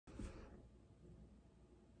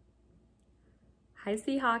Hi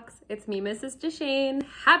Seahawks, it's me, Mrs. Deshane.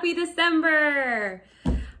 Happy December!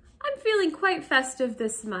 I'm feeling quite festive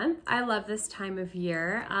this month. I love this time of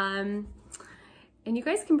year. And you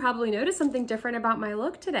guys can probably notice something different about my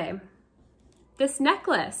look today. This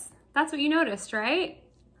necklace, that's what you noticed, right?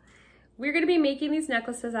 We're gonna be making these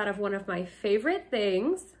necklaces out of one of my favorite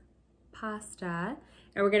things, pasta,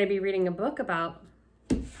 and we're gonna be reading a book about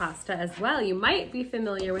pasta as well. You might be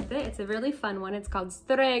familiar with it. It's a really fun one. It's called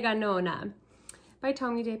Strega Nona by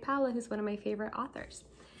Tommy de Paola, who's one of my favorite authors.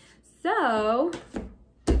 So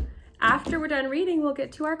after we're done reading, we'll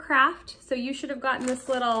get to our craft. So you should have gotten this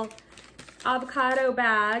little avocado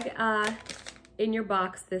bag in your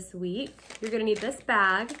box this week. You're gonna need this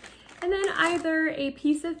bag and then either a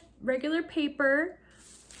piece of regular paper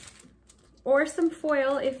or some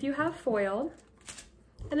foil if you have foil,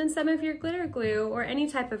 and then some of your glitter glue or any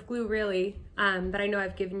type of glue really. But I know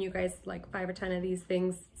I've given you guys like 5 or 10 of these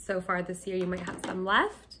things so far this year. You might have some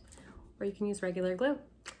left, or you can use regular glue.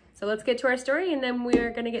 So let's get to our story, and then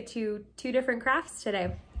we're gonna get to 2 different crafts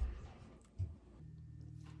today.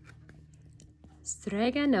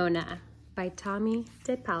 Strega Nona by Tommy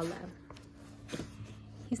de Paola.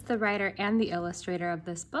 He's the writer and the illustrator of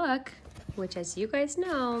this book, which, as you guys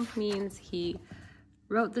know, means he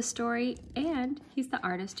wrote the story and he's the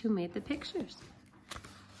artist who made the pictures.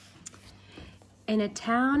 In a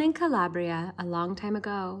town in Calabria a long time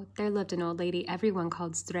ago, there lived an old lady everyone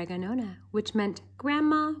called Strega Nona, which meant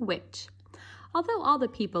Grandma Witch. Although all the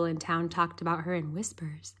people in town talked about her in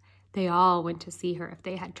whispers, they all went to see her if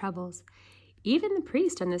they had troubles. Even the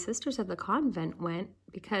priest and the sisters of the convent went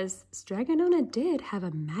because Strega Nona did have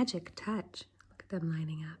a magic touch. Look at them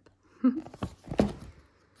lining up.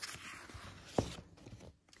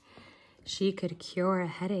 She could cure a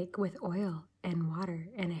headache with oil and water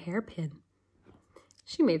and a hairpin.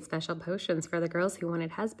 She made special potions for the girls who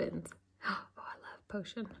wanted husbands. Oh, I love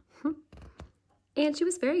potion. And she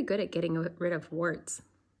was very good at getting rid of warts.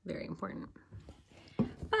 Very important.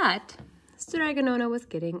 But Strega Nona was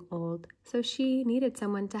getting old, so she needed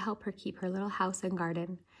someone to help her keep her little house and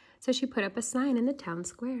garden. So she put up a sign in the town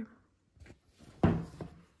square.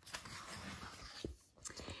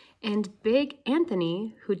 And Big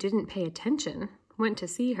Anthony, who didn't pay attention, went to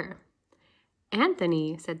see her.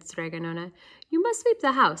 "Anthony," said Strega Nona, "you must sweep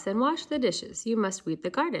the house and wash the dishes. You must weed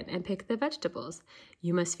the garden and pick the vegetables.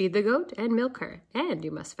 You must feed the goat and milk her, and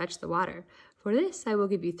you must fetch the water. For this I will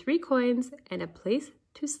give you 3 coins and a place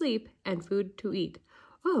to sleep and food to eat."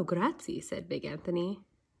 "Oh, grazie," said Big Anthony.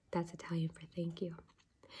 That's Italian for thank you.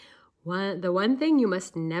 The one thing you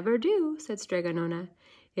must never do," said Strega Nona,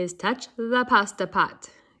 "is touch the pasta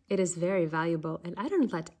pot. It is very valuable, and I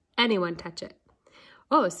don't let anyone touch it."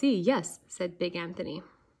 "Oh, see, yes," said Big Anthony.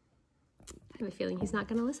 I have a feeling he's not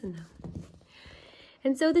going to listen now.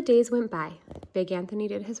 And so the days went by. Big Anthony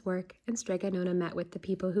did his work, and Strega Nona met with the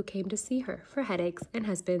people who came to see her for headaches and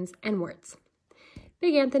husbands and warts.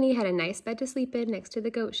 Big Anthony had a nice bed to sleep in next to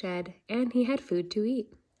the goat shed, and he had food to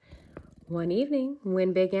eat. One evening,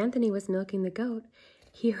 when Big Anthony was milking the goat,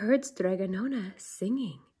 he heard Strega Nona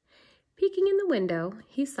singing. Peeking in the window,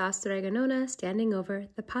 he saw Strega Nona standing over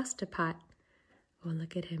the pasta pot. Oh,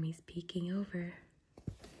 look at him, he's peeking over.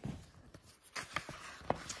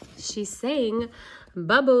 She sang,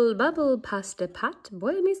 "Bubble, bubble, pasta pot,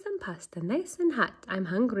 boil me some pasta nice and hot. I'm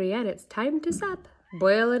hungry and it's time to sup.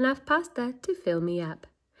 Boil enough pasta to fill me up."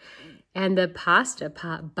 And the pasta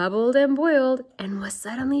pot bubbled and boiled and was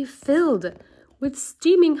suddenly filled with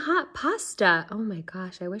steaming hot pasta. Oh my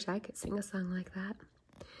gosh, I wish I could sing a song like that.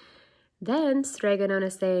 Then Strega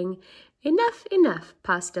Nona sang, "Enough, enough,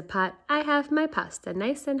 pasta pot, I have my pasta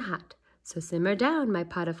nice and hot. So simmer down, my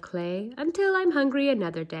pot of clay, until I'm hungry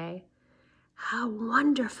another day." "How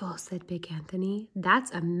wonderful," said Big Anthony.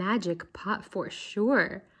 "That's a magic pot for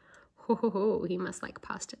sure." Ho, he must like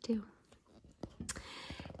pasta too.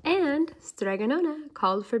 And Strega Nona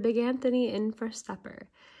called for Big Anthony in for supper.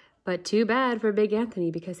 But too bad for Big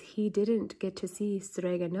Anthony, because he didn't get to see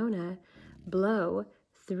Strega Nona blow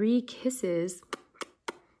 3 kisses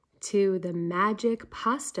to the magic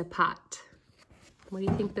pasta pot. What do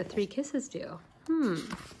you think the 3 kisses do?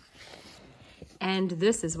 And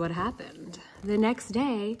this is what happened. The next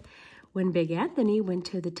day, when Big Anthony went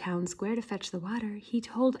to the town square to fetch the water, he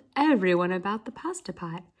told everyone about the pasta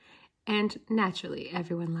pot. And naturally,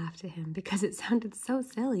 everyone laughed at him because it sounded so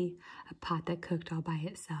silly, a pot that cooked all by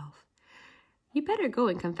itself. "You better go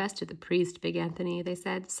and confess to the priest, Big Anthony," they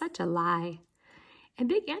said. "Such a lie." And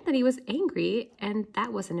Big Anthony was angry, and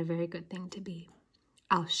that wasn't a very good thing to be.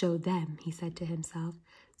 "I'll show them," he said to himself.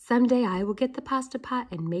 "Someday I will get the pasta pot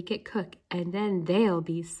and make it cook, and then they'll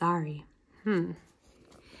be sorry."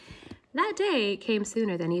 That day came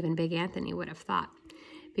sooner than even Big Anthony would have thought,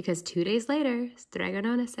 because 2 days later, Strega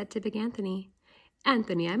Nona said to Big Anthony,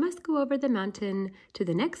 "Anthony, I must go over the mountain to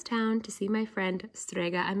the next town to see my friend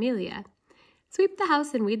Strega Amelia. Sweep the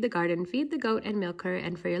house and weed the garden, feed the goat and milk her,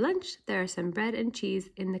 and for your lunch, there are some bread and cheese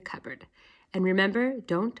in the cupboard. And remember,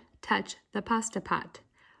 don't touch the pasta pot."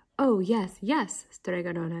 "Oh, yes, yes,"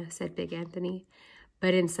 Strega Nona, said Big Anthony.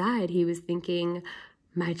 But inside he was thinking,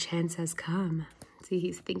 "My chance has come." See,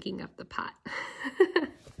 he's thinking of the pot.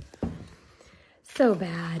 So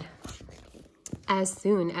bad. As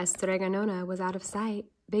soon as Strega Nona was out of sight,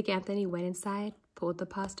 Big Anthony went inside, pulled the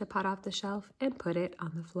pasta pot off the shelf, and put it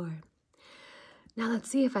on the floor. "Now let's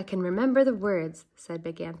see if I can remember the words," said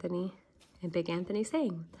Big Anthony. And Big Anthony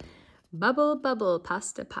sang, "Bubble, bubble,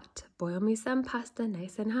 pasta pot, boil me some pasta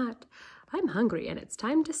nice and hot. I'm hungry and it's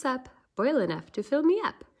time to sup, boil enough to fill me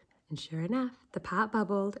up." And sure enough, the pot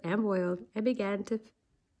bubbled and boiled and began to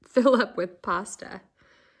fill up with pasta.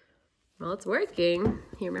 Well, it's working.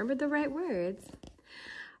 He remembered the right words.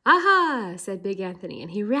 "Aha!" said Big Anthony,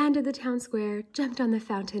 and he ran to the town square, jumped on the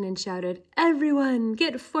fountain, and shouted, "Everyone,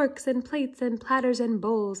 get forks and plates and platters and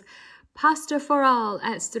bowls. Pasta for all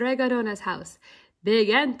at Strega Nona's house. Big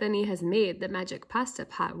Anthony has made the magic pasta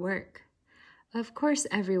pot work." Of course,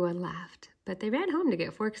 everyone laughed, but they ran home to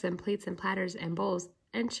get forks and plates and platters and bowls,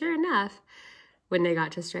 and sure enough, when they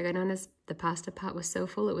got to Strega Nona's, the pasta pot was so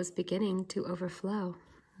full it was beginning to overflow.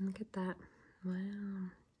 Look at that. Wow.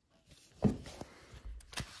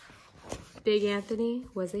 Big Anthony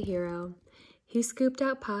was a hero. He scooped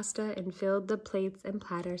out pasta and filled the plates and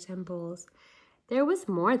platters and bowls. There was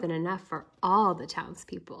more than enough for all the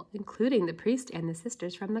townspeople, including the priest and the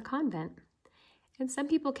sisters from the convent. And some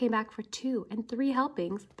people came back for 2 and 3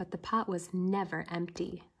 helpings, but the pot was never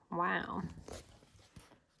empty. Wow.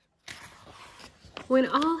 When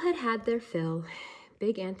all had had their fill,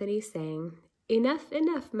 Big Anthony sang, "Enough,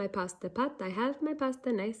 enough, my pasta pot, I have my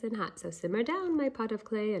pasta nice and hot, so simmer down, my pot of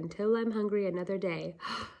clay, until I'm hungry another day."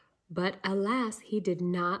 But alas, he did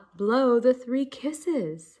not blow the 3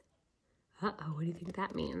 kisses. Uh-oh, what do you think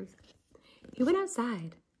that means? He went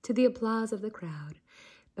outside to the applause of the crowd,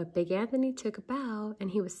 but Big Anthony took a bow,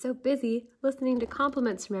 and he was so busy listening to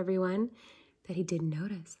compliments from everyone that he didn't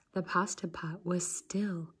notice the pasta pot was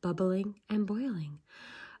still bubbling and boiling,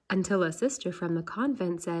 until a sister from the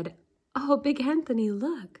convent said, "Oh, Big Anthony,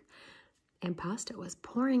 look." And pasta was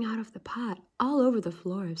pouring out of the pot all over the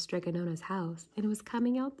floor of Strega Nona's house, and it was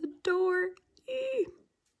coming out the door. Eee!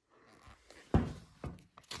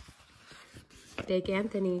 Big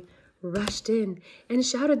Anthony rushed in and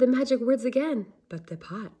shouted the magic words again, but the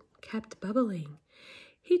pot kept bubbling.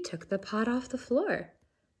 He took the pot off the floor,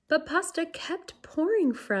 but pasta kept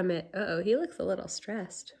pouring from it. Uh-oh, he looks a little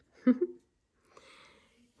stressed.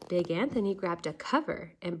 Big Anthony grabbed a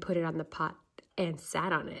cover and put it on the pot and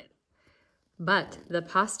sat on it. But the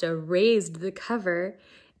pasta raised the cover,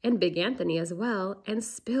 and Big Anthony as well, and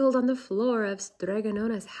spilled on the floor of Strega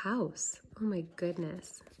Nona's house. Oh my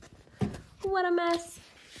goodness. What a mess.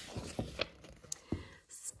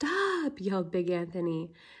 "Stop!" yelled Big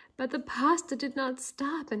Anthony. But the pasta did not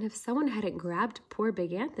stop, and if someone hadn't grabbed poor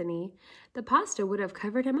Big Anthony, the pasta would have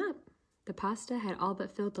covered him up. The pasta had all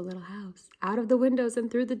but filled the little house. Out of the windows and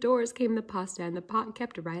through the doors came the pasta, and the pot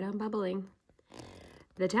kept right on bubbling.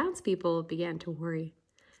 The townspeople began to worry.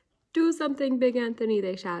 "Do something, Big Anthony,"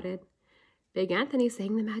 they shouted. Big Anthony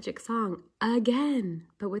sang the magic song again,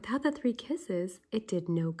 but without the 3 kisses, it did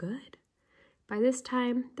no good. By this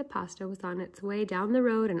time, the pasta was on its way down the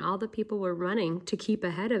road, and all the people were running to keep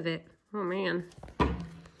ahead of it. Oh, man.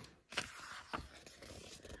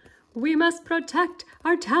 "We must protect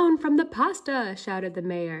our town from the pasta," shouted the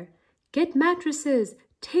mayor. "Get mattresses,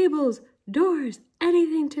 tables, doors,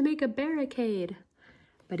 anything to make a barricade."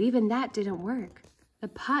 But even that didn't work. The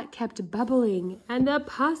pot kept bubbling, and the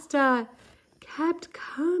pasta kept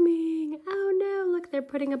coming. Oh no, look, they're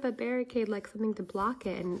putting up a barricade like something to block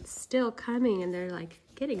it, and it's still coming, and they're like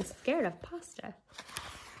getting scared of pasta.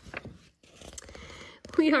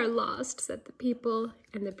 "We are lost," said the people,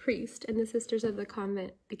 and the priest and the sisters of the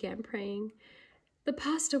convent began praying. "The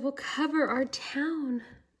pasta will cover our town."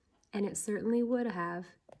 And it certainly would have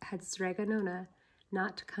had Strega Nona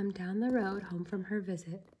not come down the road home from her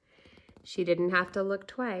visit. She didn't have to look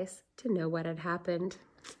twice to know what had happened.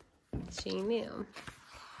 She knew.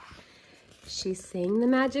 She sang the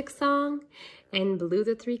magic song and blew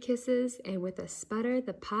the 3 kisses, and with a sputter,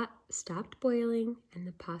 the pot stopped boiling and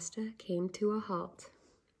the pasta came to a halt.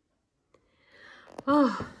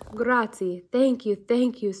 "Oh, grazie, thank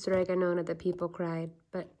you, Strega Nona," the people cried.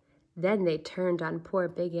 But then they turned on poor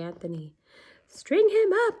Big Anthony. "String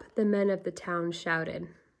him up," the men of the town shouted.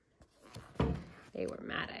 They were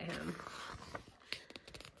mad at him.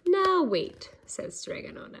 Now wait, says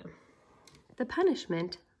Strega Nona. The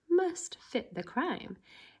punishment must fit the crime.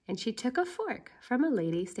 And she took a fork from a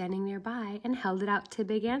lady standing nearby and held it out to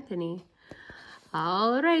Big Anthony.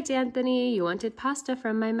 All right, Anthony, you wanted pasta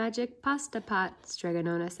from my magic pasta pot, Strega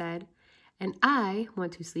Nona said. And I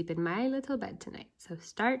want to sleep in my little bed tonight, so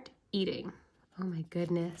start eating. Oh my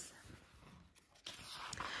goodness.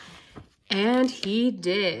 And he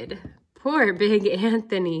did. Poor Big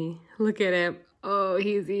Anthony. Look at him. Oh,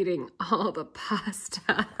 he's eating all the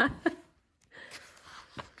pasta.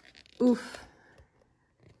 Oof.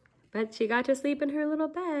 But she got to sleep in her little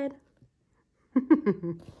bed.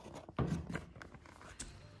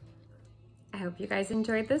 I hope you guys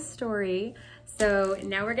enjoyed this story. So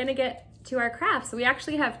now we're gonna get to our crafts. We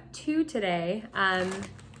actually have 2 today,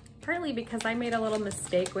 partly because I made a little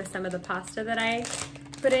mistake with some of the pasta that I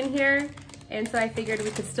put in here. And so I figured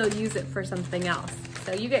we could still use it for something else.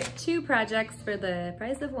 So you get 2 projects for the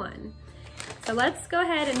price of 1. So let's go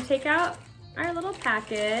ahead and take out our little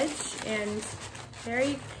package and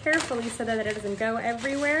very carefully so that it doesn't go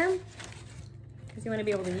everywhere, because you want to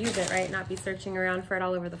be able to use it, right? Not be searching around for it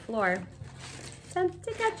all over the floor. So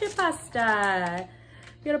take out your pasta.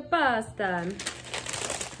 Get a pasta.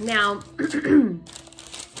 Now, can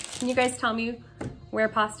you guys tell me where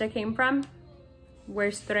pasta came from?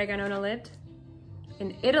 Where Strega Nona lived?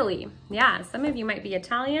 In Italy. Yeah, some of you might be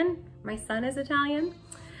Italian. My son is Italian.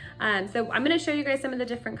 So I'm gonna show you guys some of the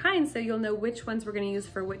different kinds so you'll know which ones we're gonna use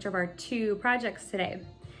for which of our 2 projects today.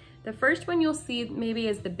 The first one you'll see maybe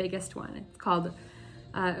is the biggest one. It's called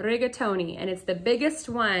rigatoni, and it's the biggest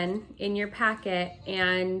one in your packet,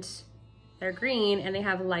 and they're green and they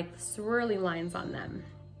have like swirly lines on them.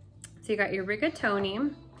 So you got your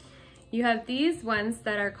rigatoni. You have these ones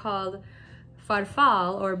that are called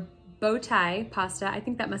farfalle or bow tie pasta. I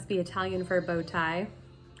think that must be Italian for bow tie.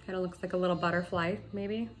 Kind of looks like a little butterfly,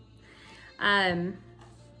 maybe.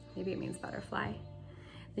 Maybe it means butterfly.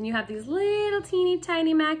 Then you have these little teeny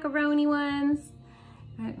tiny macaroni ones.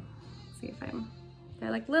 Let's see if they're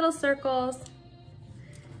like little circles.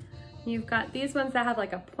 You've got these ones that have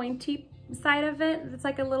like a pointy side of it. It's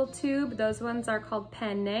like a little tube. Those ones are called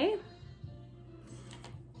penne. And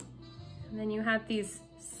then you have these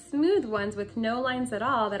smooth ones with no lines at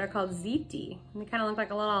all that are called ziti. And they kind of look like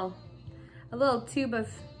a little tube of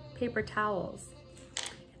paper towels.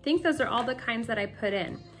 I think those are all the kinds that I put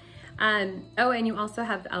in. Oh, and you also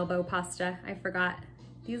have elbow pasta. I forgot.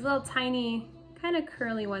 These little tiny, kind of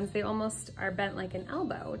curly ones, they almost are bent like an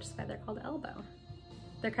elbow, which is why they're called elbow.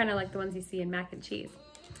 They're kind of like the ones you see in mac and cheese.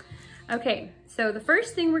 Okay, so the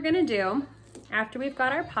first thing we're gonna do after we've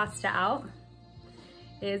got our pasta out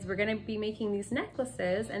is we're gonna be making these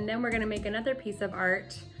necklaces, and then we're gonna make another piece of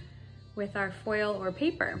art with our foil or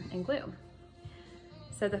paper and glue.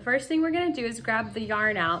 So the first thing we're gonna do is grab the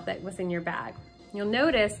yarn out that was in your bag. You'll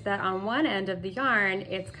notice that on one end of the yarn,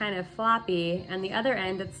 it's kind of floppy, and the other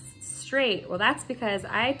end, it's straight. Well, that's because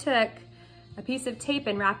I took a piece of tape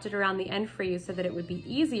and wrapped it around the end for you so that it would be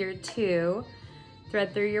easier to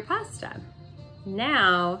thread through your pasta.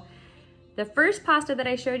 Now, the first pasta that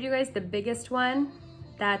I showed you guys, the biggest one,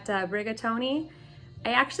 that rigatoni,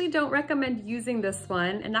 I actually don't recommend using this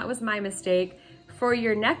one, and that was my mistake, for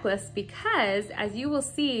your necklace, because as you will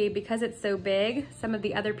see, because it's so big, some of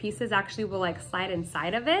the other pieces actually will like slide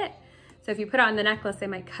inside of it. So if you put it on the necklace, they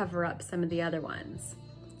might cover up some of the other ones.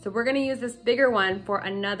 So we're gonna use this bigger one for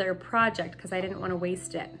another project because I didn't want to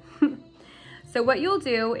waste it. So what you'll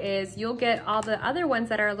do is you'll get all the other ones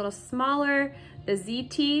that are a little smaller, the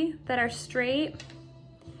ZT that are straight,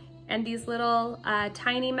 and these little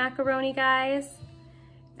tiny macaroni guys,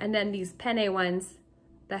 and then these penne ones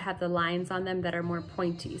that have the lines on them that are more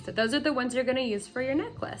pointy. So those are the ones you're gonna use for your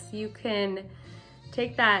necklace. You can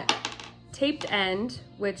take that taped end,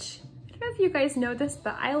 which I don't know if you guys know this,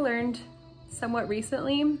 but I learned somewhat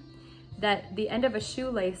recently that the end of a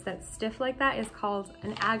shoelace that's stiff like that is called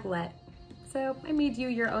an aglet. So I made you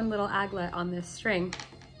your own little aglet on this string.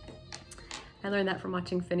 I learned that from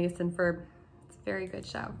watching Phineas and Ferb. It's a very good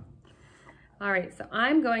show. All right, so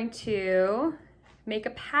I'm going to make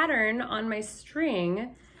a pattern on my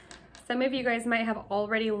string. Some of you guys might have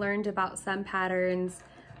already learned about some patterns,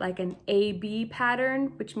 like an A-B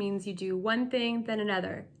pattern, which means you do one thing, then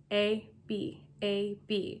another. A, B, A,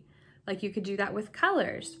 B. Like you could do that with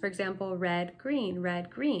colors. For example, red, green,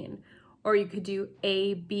 or you could do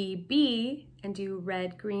A, B, B and do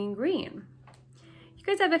red, green, green. You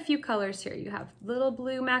guys have a few colors here. You have little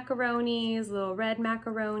blue macaronis, little red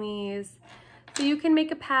macaronis. So you can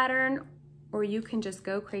make a pattern or you can just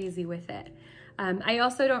go crazy with it. I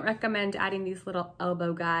also don't recommend adding these little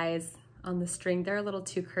elbow guys on the string. They're a little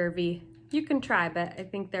too curvy. You can try, but I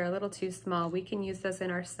think they're a little too small. We can use this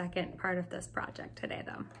in our second part of this project today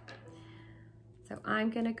though. So I'm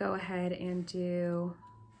gonna go ahead and do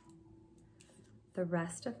the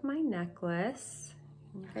rest of my necklace.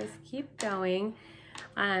 You guys keep going.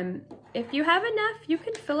 If you have enough, you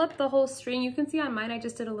can fill up the whole string. You can see on mine, I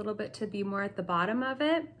just did a little bit to be more at the bottom of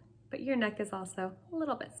it, but your neck is also a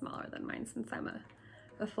little bit smaller than mine since I'm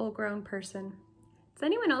a full-grown person. Does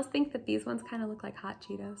anyone else think that these ones kind of look like hot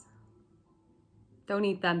Cheetos? Don't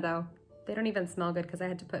eat them though. They don't even smell good because I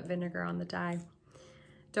had to put vinegar on the dye.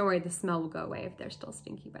 Don't worry, the smell will go away if they're still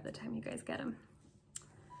stinky by the time you guys get them.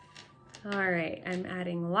 All right, I'm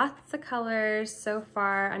adding lots of colors so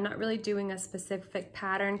far. I'm not really doing a specific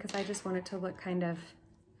pattern because I just want it to look kind of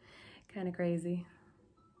crazy.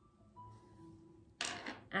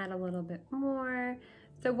 Add a little bit more.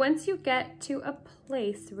 So once you get to a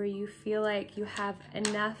place where you feel like you have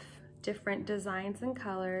enough different designs and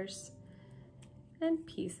colors and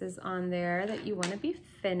pieces on there that you want to be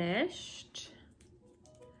finished,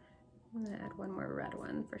 I'm gonna add one more red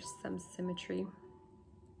one for some symmetry.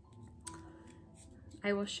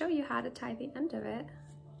 I will show you how to tie the end of it.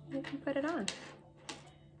 You can put it on.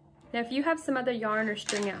 Now, if you have some other yarn or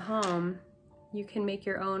string at home, you can make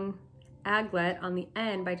your own aglet on the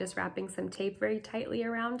end by just wrapping some tape very tightly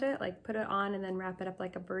around it, like put it on and then wrap it up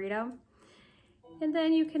like a burrito. And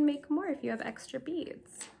then you can make more if you have extra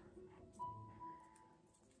beads.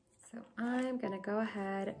 So I'm gonna go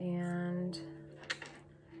ahead and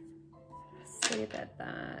say that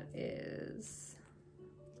that is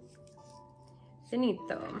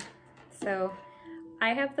finito. So I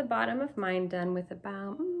have the bottom of mine done with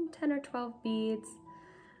about 10 or 12 beads.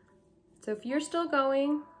 So if you're still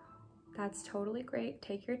going, that's totally great.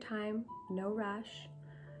 Take your time, no rush.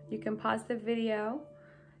 You can pause the video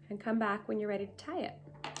and come back when you're ready to tie it.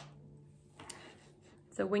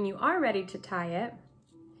 So when you are ready to tie it,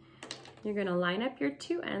 you're gonna line up your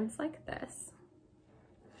two ends like this.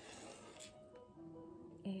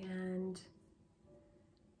 And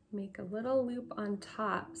make a little loop on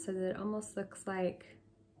top so that it almost looks like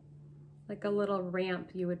a little ramp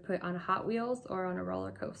you would put on Hot Wheels or on a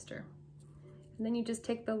roller coaster. And then you just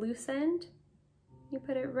take the loose end, you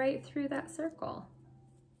put it right through that circle.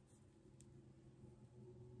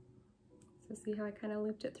 So see how I kind of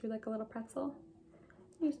looped it through like a little pretzel?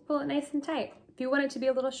 You just pull it nice and tight. If you want it to be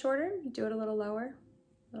a little shorter, you do it a little lower,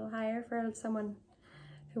 a little higher for someone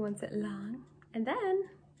who wants it long. And then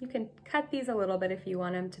you can cut these a little bit if you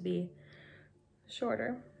want them to be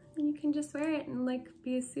shorter. And you can just wear it and like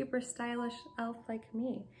be a super stylish elf like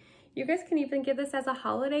me. You guys can even give this as a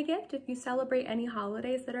holiday gift if you celebrate any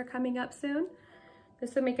holidays that are coming up soon.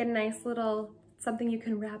 This would make a nice little something you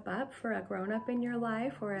can wrap up for a grown-up in your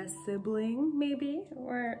life or a sibling maybe,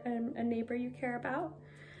 or a neighbor you care about,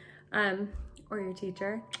 or your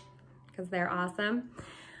teacher, because they're awesome.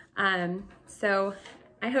 So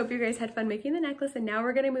I hope you guys had fun making the necklace, and now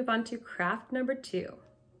we're gonna move on to craft number 2.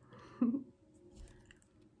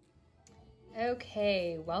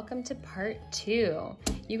 Okay, welcome to part 2.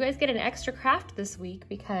 You guys get an extra craft this week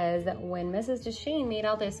because when Mrs. Deshane made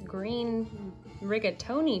all this green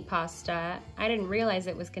rigatoni pasta, I didn't realize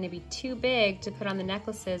it was gonna be too big to put on the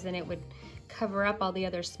necklaces and it would cover up all the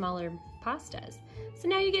other smaller pastas. So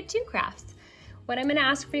now you get 2 crafts. What I'm gonna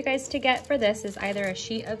ask for you guys to get for this is either a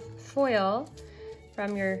sheet of foil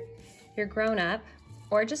from your grown-up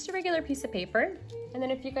or just a regular piece of paper. And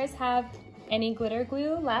then if you guys have any glitter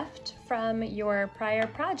glue left from your prior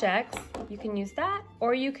projects, you can use that,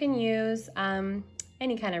 or you can use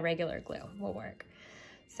any kind of regular glue will work.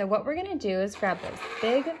 So what we're gonna do is grab those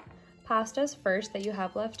big pastas first that you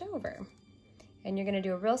have left over. And you're gonna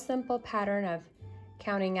do a real simple pattern of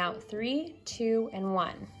counting out 3, 2, and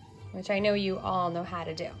 1, which I know you all know how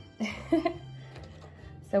to do.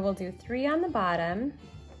 So we'll do 3 on the bottom,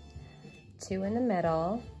 2 in the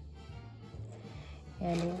middle,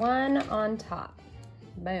 and 1 on top.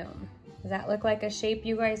 Boom. Does that look like a shape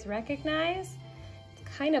you guys recognize?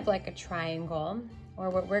 It's kind of like a triangle, or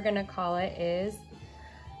what we're gonna call it is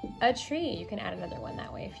a tree. You can add another one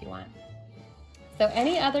that way if you want. So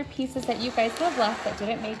any other pieces that you guys have left that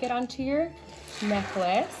didn't make it onto your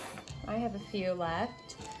necklace, I have a few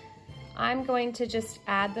left, I'm going to just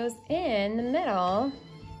add those in the middle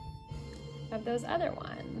of those other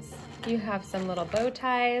ones. You have some little bow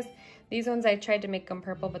ties. These ones I tried to make them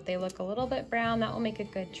purple, but they look a little bit brown. That will make a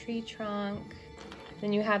good tree trunk.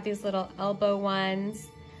 Then you have these little elbow ones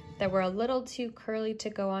that were a little too curly to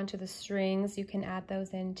go onto the strings. You can add those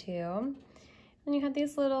in too. And you have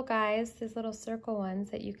these little guys, these little circle ones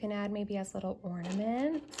that you can add maybe as little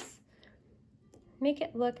ornaments. Make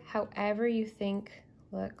it look however you think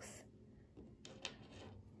looks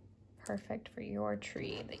perfect for your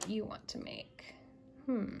tree that you want to make.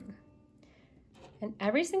 And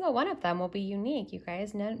every single one of them will be unique, you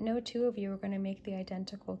guys. No two of you are going to make the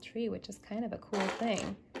identical tree, which is kind of a cool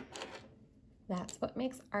thing. That's what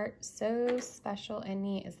makes art so special and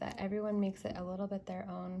neat, is that everyone makes it a little bit their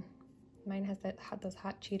own. Mine has those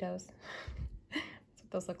hot Cheetos. That's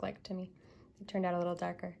what those look like to me. It turned out a little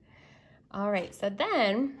darker. All right, so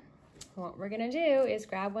then what we're gonna do is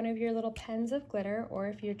grab one of your little pens of glitter, or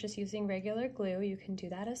if you're just using regular glue, you can do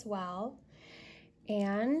that as well.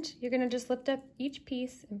 And you're gonna just lift up each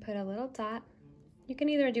piece and put a little dot. You can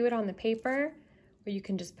either do it on the paper, or you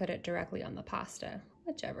can just put it directly on the pasta,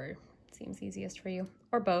 whichever seems easiest for you,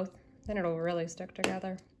 or both. Then it'll really stick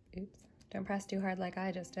together. Oops, don't press too hard like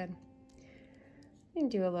I just did. You can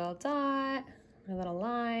do a little dot, a little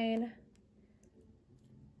line.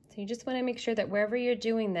 So you just want to make sure that wherever you're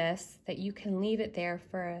doing this, that you can leave it there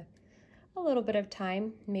for a little bit of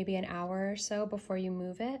time, maybe an hour or so before you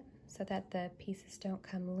move it, so that the pieces don't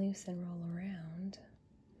come loose and roll around.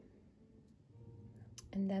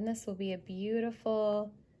 And then this will be a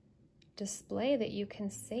beautiful display that you can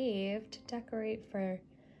save to decorate for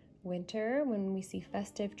winter when we see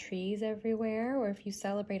festive trees everywhere, or if you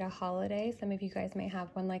celebrate a holiday. Some of you guys may have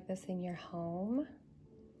one like this in your home.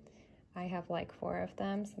 I have like 4 of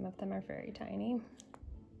them. Some of them are very tiny.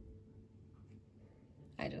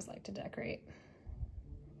 I just like to decorate.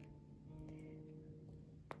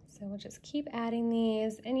 So we'll just keep adding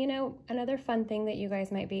these. And you know, another fun thing that you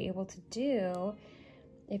guys might be able to do,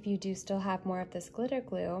 if you do still have more of this glitter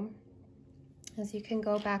glue, is you can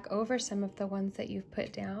go back over some of the ones that you've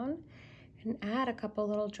put down and add a couple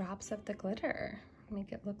little drops of the glitter.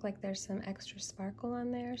 Make it look like there's some extra sparkle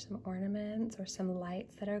on there, some ornaments or some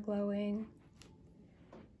lights that are glowing.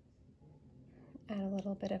 Add a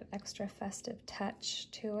little bit of extra festive touch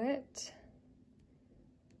to it,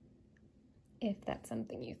 if that's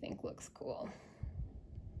something you think looks cool.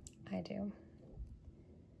 I do.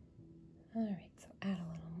 All right, so add a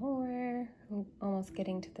little more. I'm almost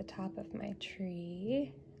getting to the top of my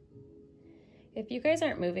tree. If you guys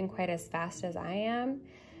aren't moving quite as fast as I am,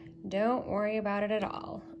 don't worry about it at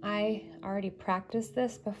all. I already practiced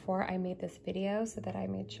this before I made this video so that I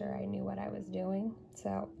made sure I knew what I was doing.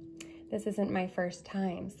 So this isn't my first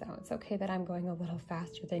time, so it's okay that I'm going a little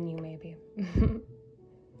faster than you maybe.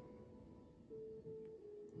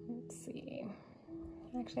 Let's see.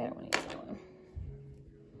 Actually, I don't want to use that one.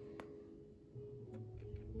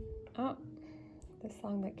 Oh, the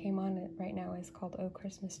song that came on it right now is called "Oh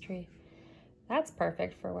Christmas Tree." That's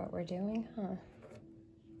perfect for what we're doing, huh?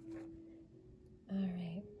 All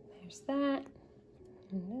right, there's that,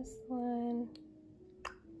 and this one.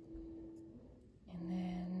 And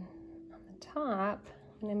then on the top,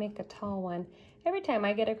 I'm gonna make a tall one. Every time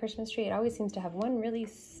I get a Christmas tree, it always seems to have one really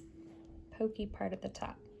pokey part at the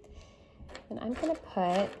top. And I'm gonna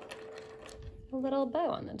put a little bow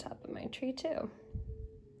on the top of my tree too,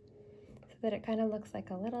 so that it kind of looks like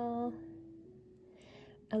a little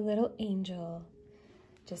angel.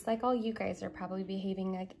 Just like all you guys are probably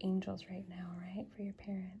behaving like angels right now, right? For your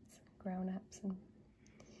parents, grown-ups, and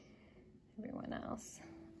everyone else.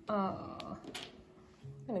 Oh,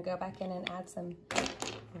 I'm gonna go back in and add some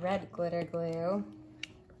red glitter glue.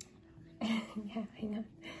 Yeah, I know.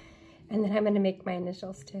 And then I'm gonna make my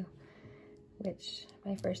initials too, which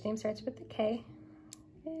my first name starts with the K,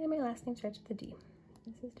 and my last name starts with the D.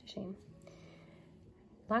 This is Deshane.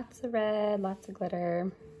 Lots of red, lots of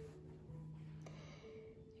glitter.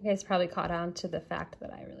 You guys probably caught on to the fact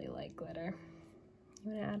that I really like glitter.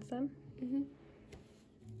 You want to add some?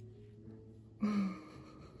 Mm-hmm.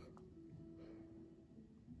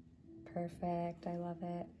 Perfect. I love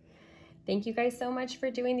it. Thank you guys so much for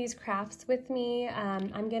doing these crafts with me.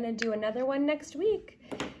 I'm going to do another one next week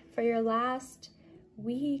for your last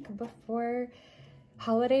week before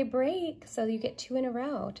holiday break. So you get 2 in a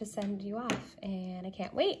row to send you off. And I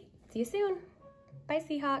can't wait. See you soon. Bye,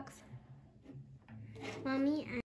 Seahawks. Mommy,